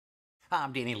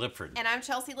I'm Danny Lipford. And I'm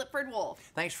Chelsea Lipford-Wolf.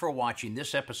 Thanks for watching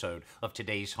this episode of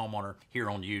Today's Homeowner here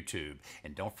on YouTube.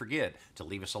 And don't forget to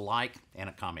leave us a like and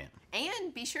a comment.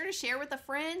 And be sure to share with a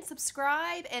friend,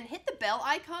 subscribe, and hit the bell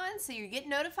icon so you get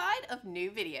notified of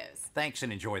new videos. Thanks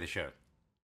and enjoy the show.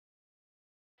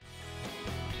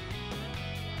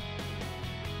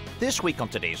 This week on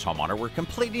Today's Homeowner, we're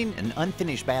completing an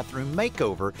unfinished bathroom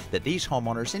makeover that these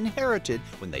homeowners inherited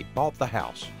when they bought the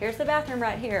house. Here's the bathroom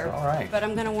right here. All right. But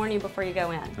I'm going to warn you before you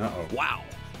go in. Uh-oh. Wow,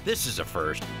 this is a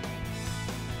first.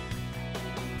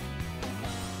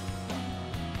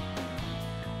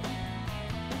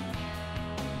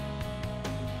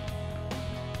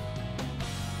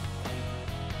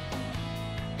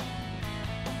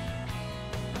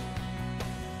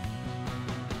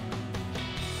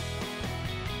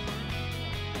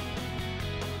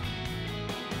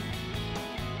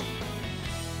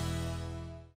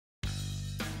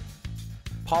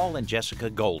 Paul and Jessica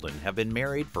Golden have been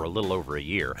married for a little over a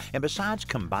year, and besides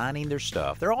combining their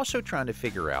stuff, they're also trying to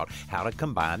figure out how to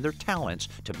combine their talents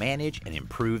to manage and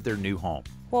improve their new home.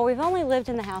 Well, we've only lived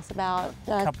in the house about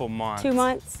a couple months. 2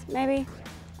 months, maybe.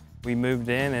 We moved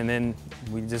in and then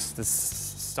we just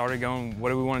started going, what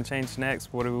do we want to change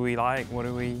next? What do we like? What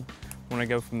do we want to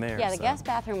go from there? Yeah, the guest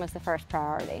bathroom was the first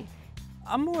priority.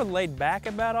 I'm more laid back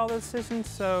about all the decisions,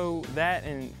 so that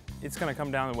and it's going to come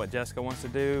down to what Jessica wants to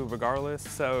do regardless.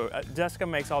 So Jessica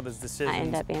makes all these decisions. I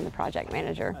end up being the project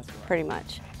manager, pretty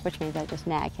much, which means I just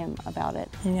nag him about it.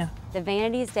 Yeah. The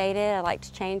vanity's dated. I like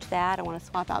to change that. I want to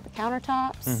swap out the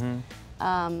countertops.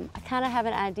 I kind of have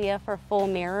an idea for full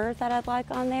mirrors that I'd like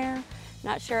on there.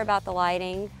 Not sure about the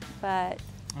lighting, but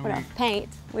what else? Paint.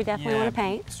 We definitely want to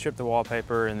paint. Strip the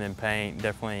wallpaper and then paint,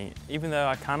 definitely. Even though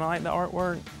I kind of like the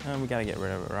artwork, we got to get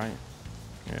rid of it, right?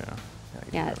 Yeah.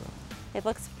 Yeah. Rid of it. It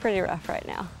looks pretty rough right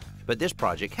now. But this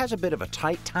project has a bit of a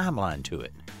tight timeline to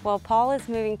it. Well, Paul is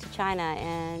moving to China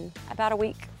in about a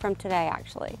week from today,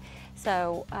 actually.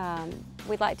 So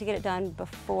we'd like to get it done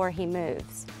before he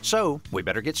moves. So we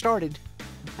better get started.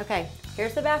 Okay,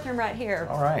 here's the bathroom right here.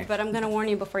 All right. But I'm going to warn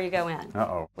you before you go in.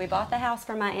 Uh-oh. We bought the house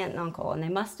from my aunt and uncle, and they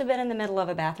must have been in the middle of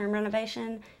a bathroom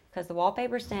renovation because the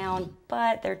wallpaper's down,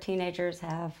 but their teenagers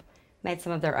have made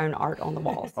some of their own art on the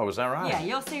walls. Oh, is that right? Yeah,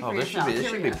 you'll see for this yourself. This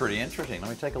should be pretty interesting.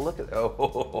 Let me take a look at it.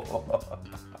 Oh.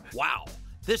 Wow,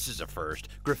 this is a first.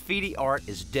 Graffiti art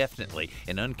is definitely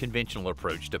an unconventional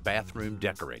approach to bathroom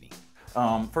decorating.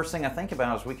 First thing I think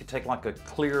about is we could take like a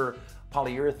clear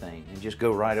polyurethane and just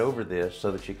go right over this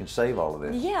so that you can save all of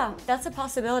this. Yeah, that's a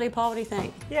possibility. Paul, what do you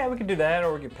think? Yeah, we could do that,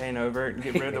 or we could paint over it and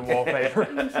get rid of the wallpaper.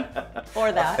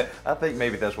 Or that. I think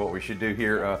maybe that's what we should do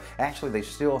here. Actually, they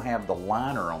still have the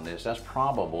liner on this. That's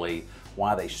probably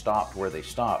why they stopped where they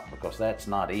stopped, because that's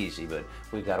not easy, but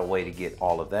we've got a way to get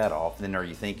all of that off. Then are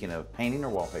you thinking of painting or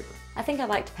wallpaper? I think I'd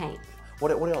like to paint. What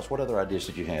else? What other ideas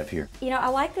did you have here? You know, I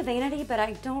like the vanity, but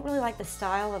I don't really like the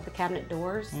style of the cabinet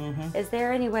doors. Is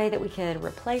there any way that we could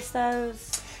replace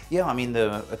those? Yeah, I mean,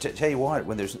 tell you what,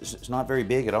 when it's not very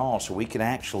big at all, so we can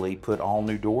actually put all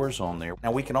new doors on there.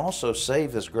 Now, we can also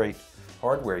save this great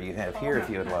hardware you have here if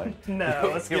you would like. No,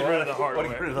 let's get rid of the hardware.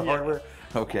 Get rid of the hardware?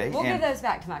 Okay. We'll give those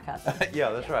back to my cousin. Yeah,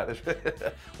 that's right.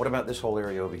 What about this whole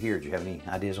area over here? Do you have any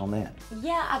ideas on that?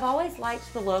 Yeah, I've always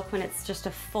liked the look when it's just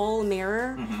a full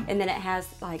mirror and then it has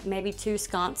like maybe 2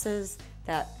 sconces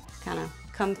that kind of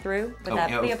come through. Would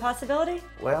that be a possibility?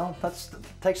 Well, that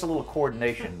takes a little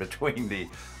coordination between the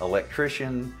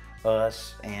electrician,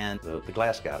 us, and the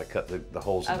glass guy to cut the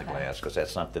holes in the glass, because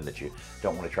that's something that you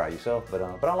don't want to try yourself. But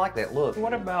I like that look.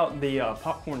 What about the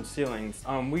popcorn ceilings?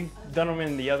 We've done them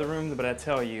in the other rooms, but I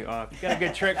tell you, if you got a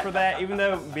good trick for that, even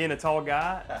though being a tall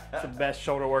guy, it's the best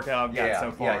shoulder workout I've got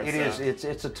so far. Yeah, it is.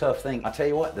 It's a tough thing. I tell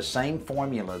you what, the same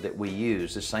formula that we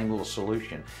use, the same little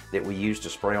solution that we use to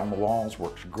spray on the walls,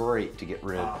 works great to get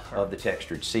rid of the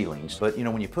textured ceilings. But you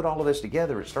know, when you put all of this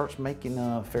together, it starts making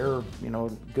a fair,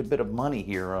 good bit of money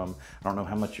here. I don't know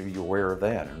how much are you aware of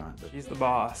that or not. But. She's the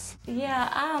boss. Yeah,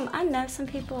 I know some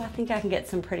people. I think I can get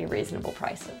some pretty reasonable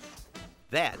prices.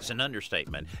 That's an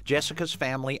understatement. Jessica's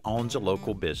family owns a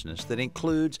local business that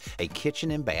includes a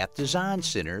kitchen and bath design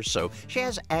center, so she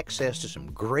has access to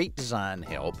some great design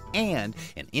help and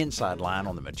an inside line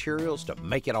on the materials to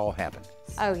make it all happen.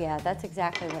 Oh yeah, that's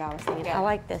exactly what I was thinking. I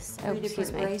like this. Oh,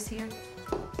 excuse me. Sprays here.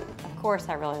 Of course,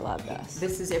 I really love this.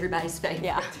 This is everybody's favorite.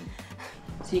 Yeah.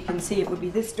 So you can see it would be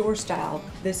this door style,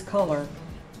 this color,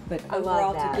 but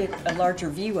overall to get a larger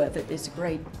view of it is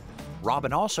great.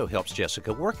 Robin also helps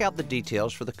Jessica work out the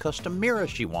details for the custom mirror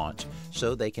she wants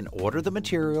so they can order the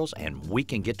materials and we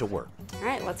can get to work. All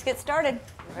right, let's get started.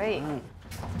 Great.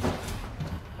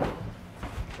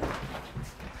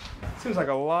 Seems like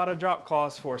a lot of drop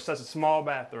cloths for such a small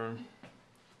bathroom.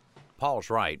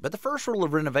 Paul's right, but the first rule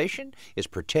of renovation is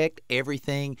protect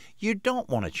everything you don't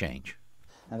want to change.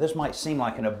 Now this might seem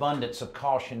like an abundance of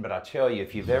caution, but I tell you,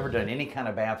 if you've ever done any kind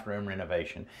of bathroom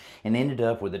renovation and ended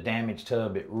up with a damaged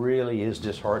tub, it really is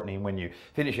disheartening when you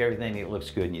finish everything and it looks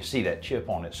good and you see that chip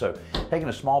on it. So taking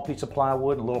a small piece of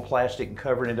plywood and a little plastic and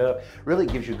covering it up really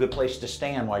gives you a good place to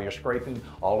stand while you're scraping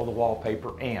all of the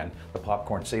wallpaper and the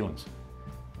popcorn ceilings.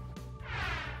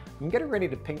 I'm getting ready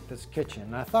to paint this kitchen,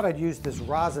 and I thought I'd use this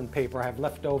rosin paper I have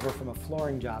left over from a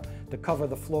flooring job to cover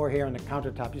the floor here and the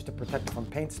countertop just to protect it from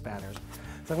paint spatters.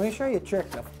 So I'm going to show you a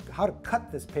trick of how to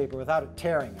cut this paper without it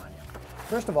tearing on you.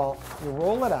 First of all, you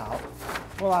roll it out,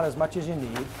 roll out as much as you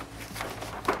need,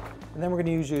 and then we're going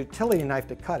to use a utility knife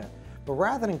to cut it. But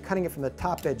rather than cutting it from the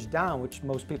top edge down, which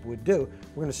most people would do,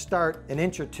 we're going to start an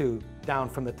inch or two down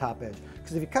from the top edge.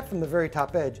 Because if you cut from the very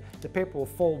top edge, the paper will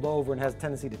fold over and has a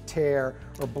tendency to tear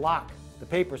or block the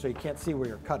paper so you can't see where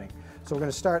you're cutting. So we're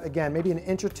going to start again, maybe an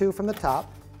inch or two from the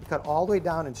top, you cut all the way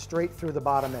down and straight through the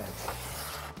bottom edge.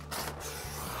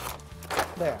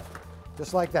 There,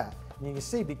 just like that. And you can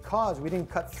see because we didn't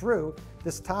cut through,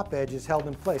 this top edge is held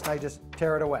in place. Now you just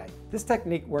tear it away. This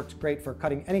technique works great for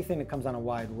cutting anything that comes on a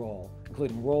wide roll,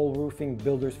 including roll roofing,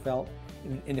 builder's felt.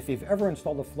 And if you've ever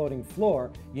installed a floating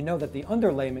floor, you know that the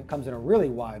underlayment comes in a really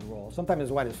wide roll, sometimes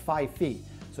as wide as 5 feet.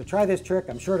 So try this trick,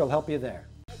 I'm sure it'll help you there.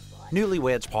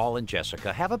 Newlyweds Paul and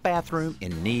Jessica have a bathroom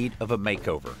in need of a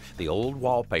makeover. The old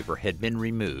wallpaper had been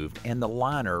removed and the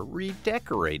liner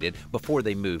redecorated before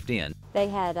they moved in. They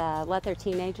had let their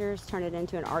teenagers turn it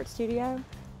into an art studio.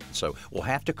 So we'll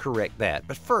have to correct that.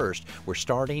 But first, we're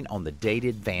starting on the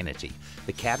dated vanity.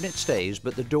 The cabinet stays,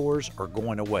 but the doors are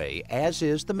going away, as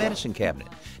is the medicine cabinet.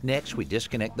 Next, we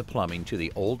disconnect the plumbing to the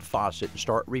old faucet and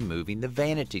start removing the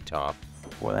vanity top.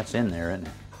 Well, that's in there, isn't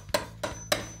it?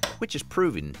 Which is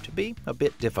proving to be a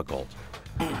bit difficult.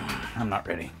 I'm not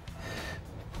ready.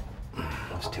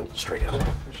 Let's tilt it straight up.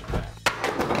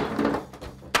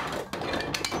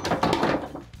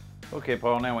 Okay,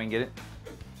 Paul, now we can get it.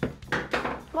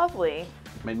 Lovely.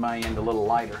 Made my end a little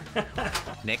lighter.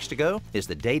 Next to go is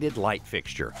the dated light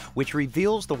fixture, which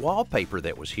reveals the wallpaper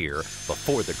that was here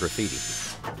before the graffiti.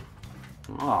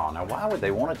 Oh, now why would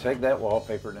they want to take that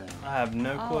wallpaper down? I have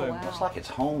no clue. Wow. Looks like it's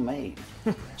homemade.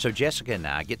 So Jessica and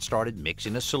I get started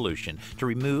mixing a solution to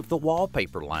remove the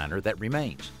wallpaper liner that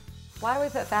remains. Why do we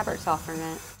put fabric softener in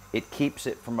it? It keeps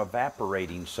it from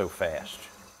evaporating so fast.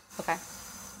 Okay.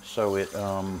 So it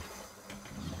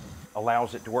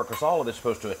allows it to work, because all of this is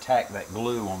supposed to attack that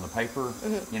glue on the paper,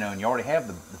 you know, and you already have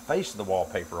the face of the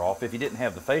wallpaper off. If you didn't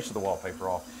have the face of the wallpaper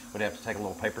off, we'd have to take a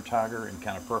little paper tiger and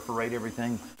kind of perforate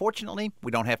everything. Fortunately, we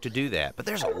don't have to do that, but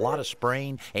there's a lot of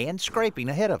spraying and scraping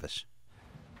ahead of us.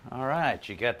 All right,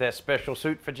 you got that special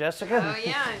suit for Jessica? Oh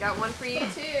yeah, I got one for you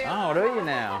too. Oh, do you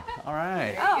now? All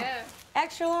right. There you go.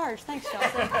 Extra large, thanks,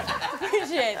 Chelsea.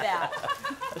 Appreciate that.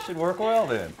 That should work well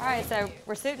then. All right, so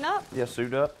we're suiting up. Yeah,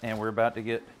 suit up, and we're about to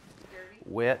get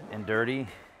wet and dirty.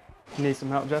 You need some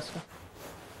help, Jessica?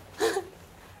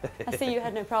 I see you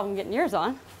had no problem getting yours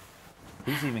on.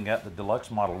 He's even got the deluxe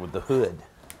model with the hood.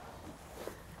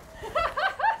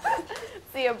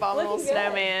 The abominable Looking good.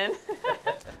 snowman.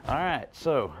 All right,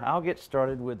 so I'll get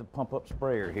started with the pump up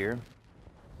sprayer here.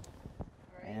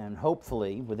 And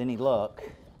hopefully, with any luck,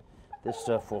 this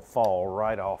stuff will fall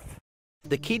right off.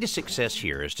 The key to success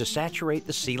here is to saturate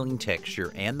the ceiling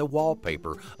texture and the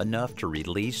wallpaper enough to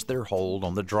release their hold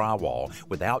on the drywall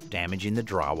without damaging the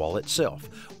drywall itself.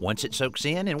 Once it soaks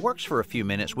in and works for a few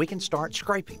minutes, we can start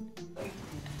scraping.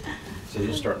 See,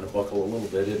 it's starting to buckle a little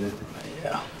bit, isn't it?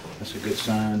 Yeah. That's a good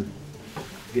sign.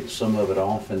 Get some of it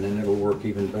off and then it'll work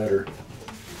even better.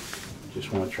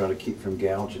 Just want to try to keep from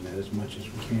gouging it as much as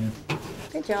we can.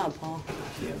 Good job, Paul.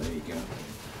 Yeah, there you go.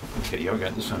 Okay, y'all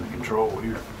got this under control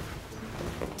here.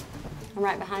 I'm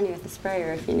right behind you with the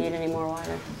sprayer if you need any more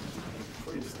water.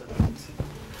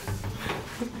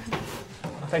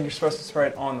 I think you're supposed to spray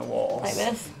it on the walls. Like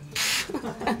this?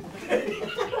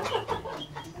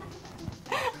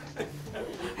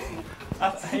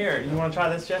 Here, you want to try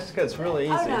this, Jessica? It's really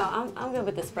easy. Oh no, I'm good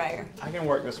with the sprayer. I can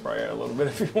work the sprayer a little bit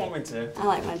if you want me to. I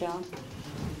like my job.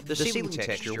 The ceiling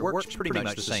texture works pretty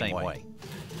much the same way.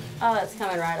 Oh, that's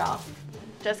coming right off.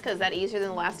 Jessica, is that easier than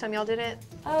the last time y'all did it?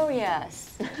 Oh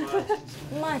yes.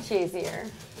 Much easier.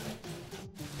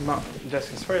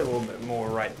 Jessica, spray a little bit more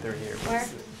right through here. Where?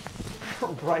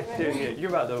 Right through here. You're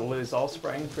about to lose all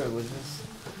spraying privileges.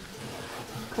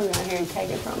 Come down here and take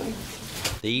it from me.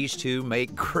 These two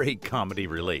make great comedy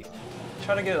relief.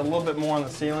 Try to get a little bit more on the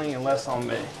ceiling and less on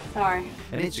me. Sorry.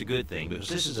 And it's a good thing because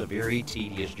this is a very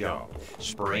tedious job,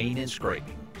 spraying and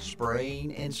scraping.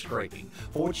 spraying and scraping.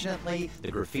 Fortunately,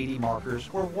 the graffiti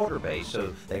markers were water-based,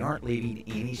 so they aren't leaving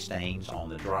any stains on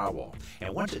the drywall.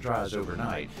 And once it dries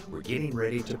overnight, we're getting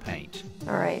ready to paint.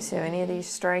 All right, so any of these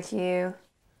strike you?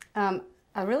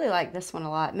 I really like this one a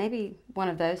lot. Maybe one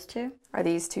of those two. Are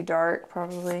these too dark,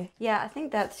 probably? Yeah, I think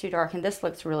that's too dark, and this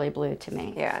looks really blue to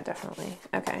me. Yeah, definitely.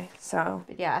 Okay, so.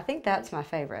 But yeah, I think that's my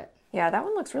favorite. Yeah, that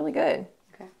one looks really good.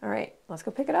 Okay. All right, let's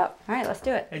go pick it up. All right, let's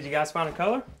do it. Hey, did you guys find a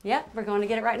color? Yep, we're going to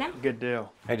get it right now. Good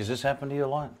deal. Hey, does this happen to you a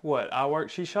lot? What, I work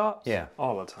she shops? Yeah.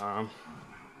 All the time.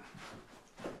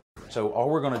 So all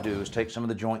we're going to do is take some of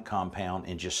the joint compound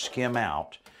and just skim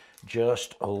out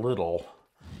just a little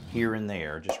here and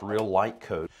there, just real light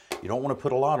coat. You don't want to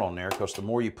put a lot on there because the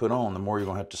more you put on, the more you're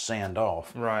going to have to sand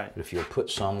off. Right. But if you'll put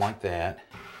some like that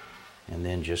and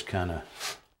then just kind of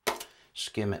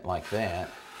skim it like that,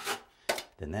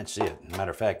 then that's it.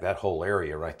 Matter of fact, that whole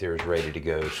area right there is ready to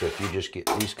go. So if you just get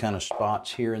these kind of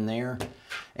spots here and there,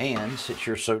 and since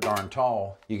you're so darn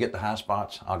tall, you get the high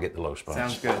spots, I'll get the low spots.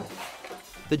 Sounds good.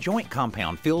 The joint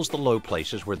compound fills the low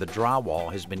places where the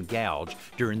drywall has been gouged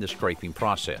during the scraping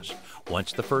process.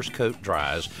 Once the first coat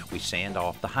dries, we sand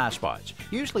off the high spots.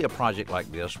 Usually a project like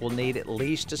this will need at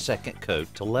least a second coat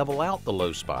to level out the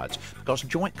low spots because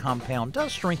joint compound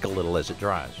does shrink a little as it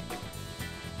dries.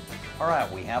 All right,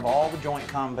 we have all the joint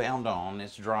compound on.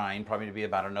 It's drying, probably to be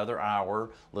about another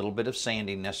hour. A little bit of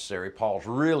sanding necessary. Paul's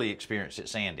really experienced at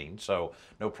sanding, so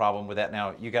no problem with that.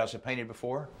 Now, you guys have painted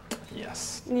before?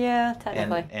 Yes. Yeah,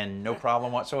 technically. And no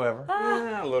problem whatsoever?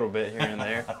 A little bit here and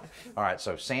there. All right,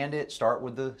 so sand it, start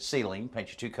with the ceiling, paint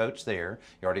your 2 coats there.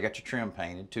 You already got your trim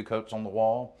painted, 2 coats on the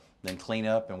wall, then clean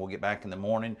up and we'll get back in the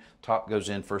morning. Top goes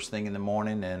in first thing in the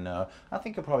morning and I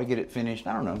think you'll probably get it finished,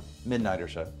 I don't know, midnight or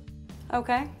so.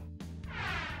 Okay.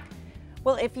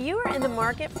 Well, if you are in the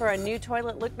market for a new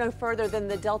toilet, look no further than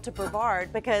the Delta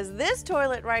Brevard, because this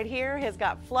toilet right here has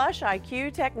got Flush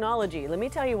IQ technology. Let me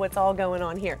tell you what's all going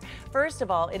on here. First of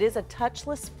all, it is a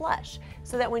touchless flush,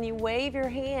 so that when you wave your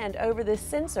hand over this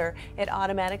sensor, it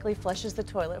automatically flushes the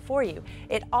toilet for you.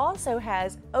 It also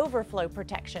has overflow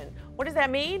protection. What does that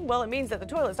mean? Well, it means that the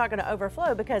toilet's not going to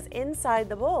overflow because inside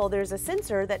the bowl, there's a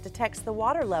sensor that detects the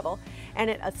water level, and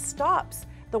it stops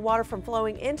the water from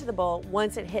flowing into the bowl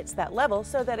once it hits that level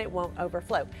so that it won't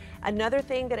overflow. Another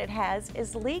thing that it has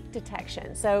is leak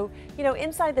detection. So, you know,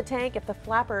 inside the tank, if the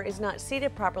flapper is not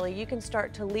seated properly, you can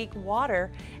start to leak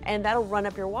water and that'll run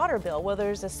up your water bill. Well,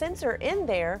 there's a sensor in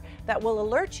there that will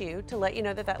alert you to let you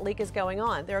know that that leak is going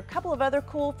on. There are a couple of other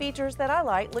cool features that I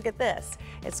like. Look at this.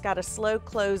 It's got a slow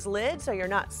close lid, so you're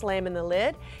not slamming the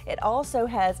lid. It also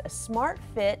has a smart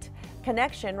fit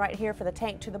connection right here for the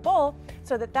tank to the bowl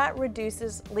so that that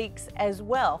reduces leaks as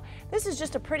well. This is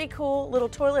just a pretty cool little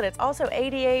toilet. It's also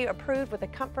ADA approved with a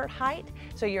comfort height,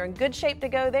 so you're in good shape to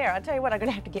go there. I'll tell you what, I'm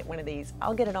gonna have to get one of these.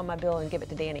 I'll get it on my bill and give it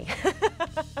to Danny.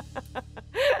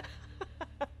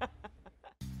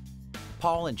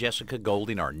 Paul and Jessica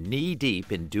Golding are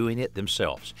knee-deep in doing it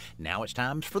themselves. Now it's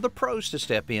time for the pros to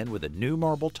step in with a new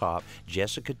marble top.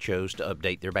 Jessica chose to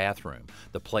update their bathroom.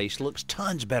 The place looks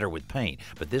tons better with paint,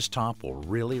 but this top will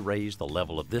really raise the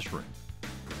level of this room.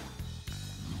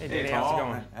 Hey, Danny, how's it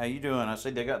going? How you doing? I see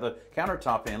they got the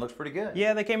countertop in. Looks pretty good.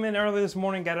 Yeah, they came in early this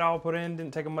morning, got it all put in,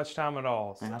 didn't take them much time at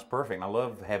all. So. Man, that's perfect. I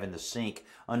love having the sink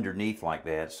underneath like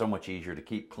that. It's so much easier to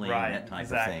keep clean, that type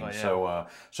of thing. Yeah.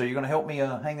 So you're going to help me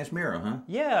hang this mirror, huh?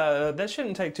 Yeah, that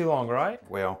shouldn't take too long, right?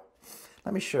 Well,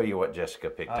 let me show you what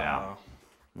Jessica picked out.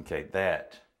 Okay,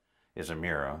 that is a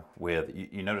mirror with,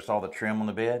 you notice all the trim on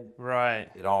the bed? Right.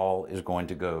 It all is going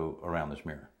to go around this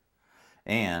mirror.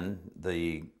 And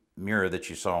the mirror that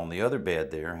you saw on the other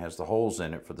bed there has the holes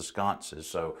in it for the sconces.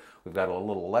 So we've got a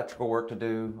little electrical work to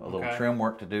do, a little trim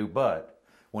work to do, but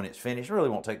when it's finished, it really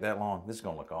won't take that long. This is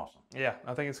going to look awesome. Yeah,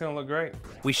 I think it's going to look great.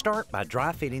 We start by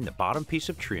dry fitting the bottom piece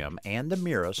of trim and the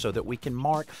mirror so that we can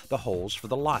mark the holes for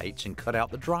the lights and cut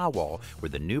out the drywall where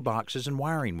the new boxes and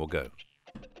wiring will go.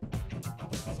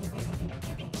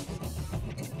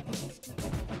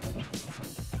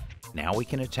 Now we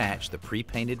can attach the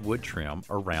pre-painted wood trim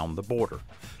around the border.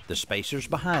 The spacers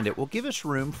behind it will give us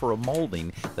room for a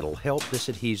molding that'll help this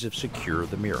adhesive secure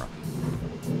the mirror.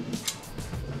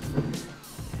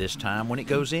 This time when it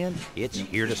goes in, it's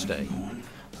here to stay.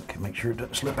 Okay, make sure it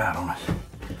doesn't slip out on us.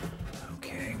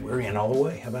 Okay, we're in all the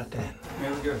way. How about that?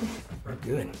 Yeah, we're good. We're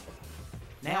good.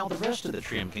 Now the rest of the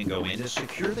trim can go in to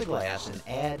secure the glass and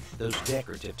add those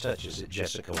decorative touches that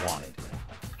Jessica wanted.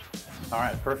 All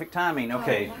right, perfect timing.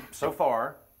 Okay, so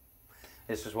far,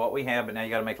 this is what we have, but now you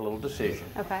got to make a little decision.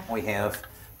 Okay. We have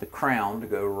the crown to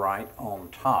go right on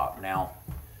top. Now,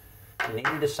 you need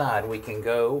to decide, we can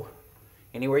go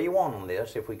anywhere you want on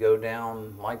this. If we go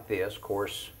down like this, of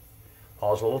course,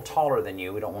 Paul's a little taller than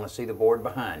you. We don't want to see the board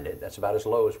behind it. That's about as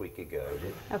low as we could go.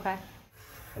 Okay.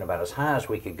 And about as high as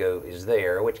we could go is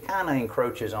there, which kind of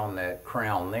encroaches on that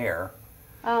crown there.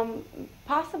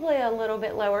 Possibly a little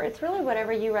bit lower. It's really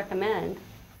whatever you recommend.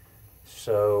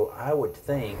 So I would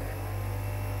think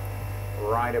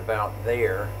right about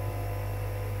there.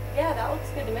 Yeah, that looks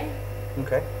good to me.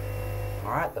 Okay.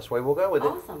 All right, that's the way we'll go with it.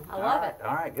 Awesome. I love it.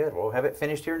 All right, good. We'll have it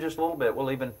finished here in just a little bit.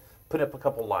 We'll even put up a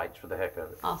couple lights for the heck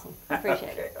of it. Awesome. I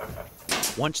appreciate it.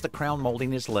 Once the crown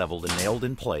molding is leveled and nailed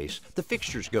in place, the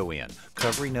fixtures go in,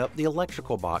 covering up the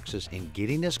electrical boxes and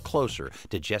getting us closer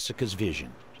to Jessica's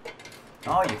vision.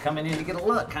 Oh, you're coming in to get a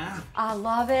look, huh? I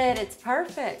love it. It's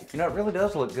perfect. You know, it really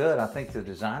does look good. I think the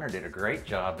designer did a great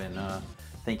job in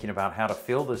thinking about how to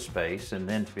fill the space and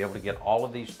then to be able to get all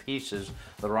of these pieces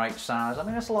the right size. I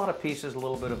mean, that's a lot of pieces, a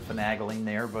little bit of finagling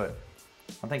there, but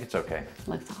I think it's okay.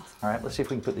 Looks awesome. All right, let's see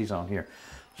if we can put these on here.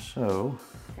 So,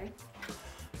 Okay.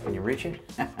 can you reach it?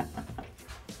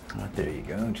 Right, there you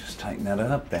go. Just tighten that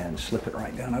up and slip it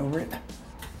right down over it.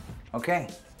 Okay.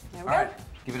 There All we go. right,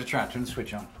 give it a try. Turn the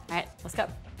switch on. All right, let's go.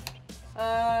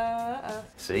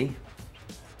 See?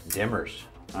 Dimmers.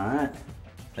 All right.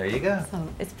 There you go. So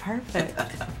it's perfect.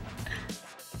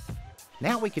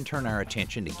 Now we can turn our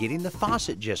attention to getting the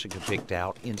faucet Jessica picked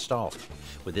out installed.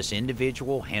 With this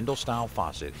individual handle-style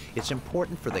faucet, it's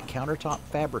important for the countertop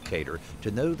fabricator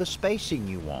to know the spacing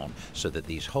you want so that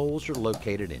these holes are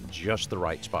located in just the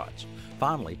right spots.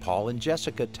 Finally, Paul and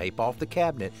Jessica tape off the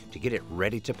cabinet to get it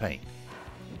ready to paint.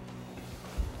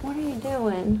 What are you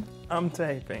doing? I'm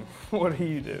taping. What are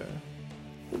you doing?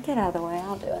 Get out of the way,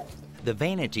 I'll do it. The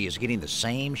vanity is getting the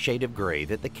same shade of gray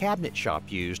that the cabinet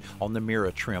shop used on the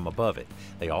mirror trim above it.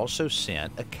 They also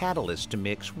sent a catalyst to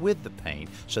mix with the paint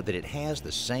so that it has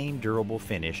the same durable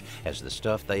finish as the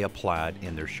stuff they applied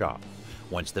in their shop.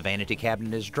 Once the vanity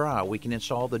cabinet is dry, we can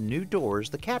install the new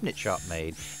doors the cabinet shop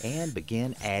made and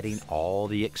begin adding all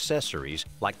the accessories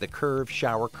like the curved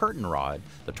shower curtain rod,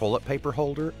 the toilet paper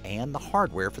holder, and the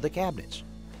hardware for the cabinets.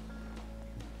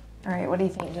 All right, what do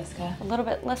you think, Jessica? A little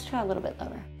bit, let's try a little bit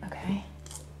lower. Okay.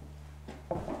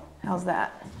 How's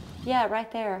that? Yeah,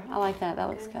 right there. I like that. That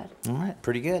looks good. All right,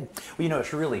 pretty good. Well, you know,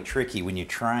 it's really tricky when you're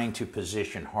trying to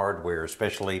position hardware,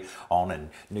 especially on a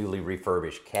newly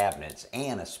refurbished cabinets,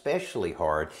 and especially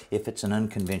hard if it's an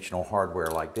unconventional hardware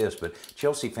like this. But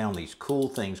Chelsea found these cool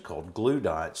things called glue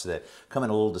dots that come in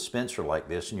a little dispenser like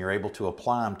this, and you're able to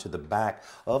apply them to the back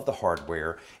of the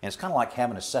hardware. And it's kind of like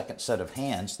having a second set of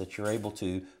hands that you're able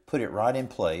to put it right in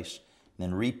place,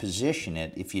 and then reposition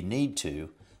it if you need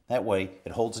to. That way,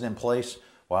 it holds it in place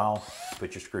while you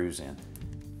put your screws in.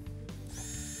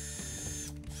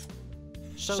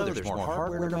 So there's more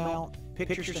hardware to mount,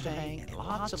 pictures to hang, and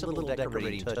lots of little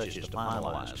decorating touches to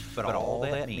finalize. But all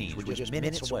that means we're just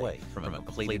minutes away from a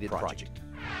completed project.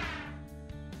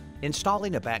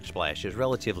 Installing a backsplash is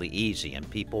relatively easy, and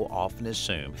people often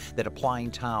assume that applying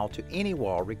tile to any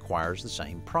wall requires the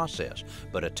same process.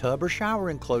 But a tub or shower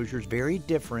enclosure is very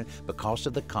different because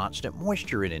of the constant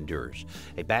moisture it endures.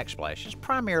 A backsplash is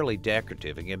primarily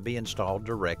decorative and can be installed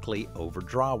directly over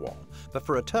drywall. But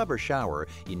for a tub or shower,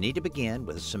 you need to begin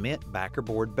with a cement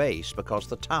backerboard base because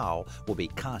the tile will be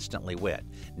constantly wet.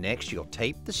 Next, you'll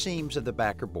tape the seams of the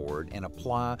backerboard and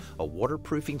apply a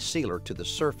waterproofing sealer to the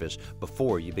surface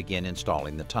before you begin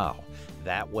installing the tile.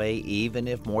 That way, even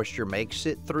if moisture makes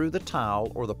it through the tile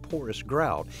or the porous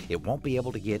grout, it won't be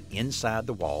able to get inside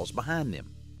the walls behind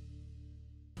them.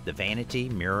 The vanity,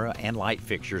 mirror, and light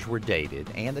fixtures were dated,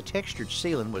 and the textured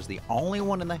ceiling was the only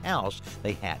one in the house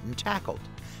they hadn't tackled.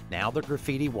 Now the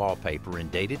graffiti wallpaper and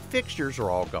dated fixtures are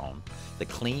all gone. The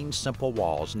clean, simple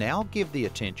walls now give the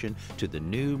attention to the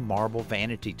new marble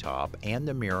vanity top and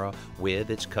the mirror with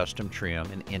its custom trim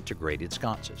and integrated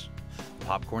sconces. The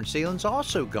popcorn ceiling's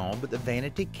also gone, but the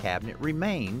vanity cabinet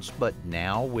remains, but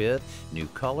now with new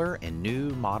color and new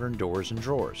modern doors and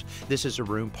drawers. This is a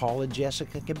room Paul and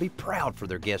Jessica can be proud for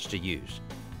their guests to use.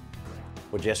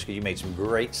 Well, Jessica, you made some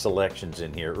great selections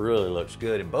in here. It really looks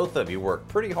good, and both of you worked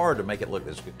pretty hard to make it look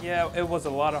this good. Yeah, it was a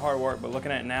lot of hard work, but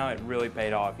looking at it now, it really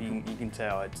paid off. You can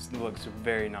tell. It looks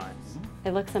very nice.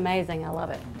 It looks amazing. I love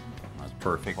it. That's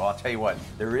perfect. Well, I'll tell you what,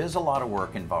 there is a lot of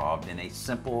work involved in a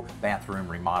simple bathroom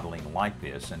remodeling like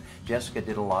this, and Jessica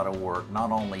did a lot of work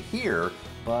not only here,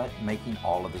 but making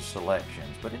all of the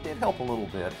selections. But it did help a little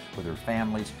bit with her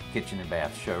family's kitchen and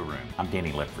bath showroom. I'm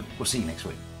Danny Lipford. We'll see you next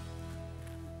week.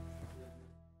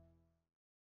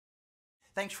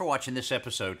 Thanks for watching this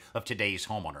episode of Today's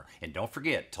Homeowner. And don't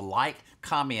forget to like,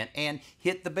 comment, and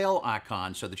hit the bell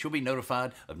icon so that you'll be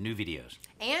notified of new videos.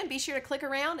 And be sure to click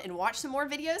around and watch some more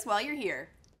videos while you're here.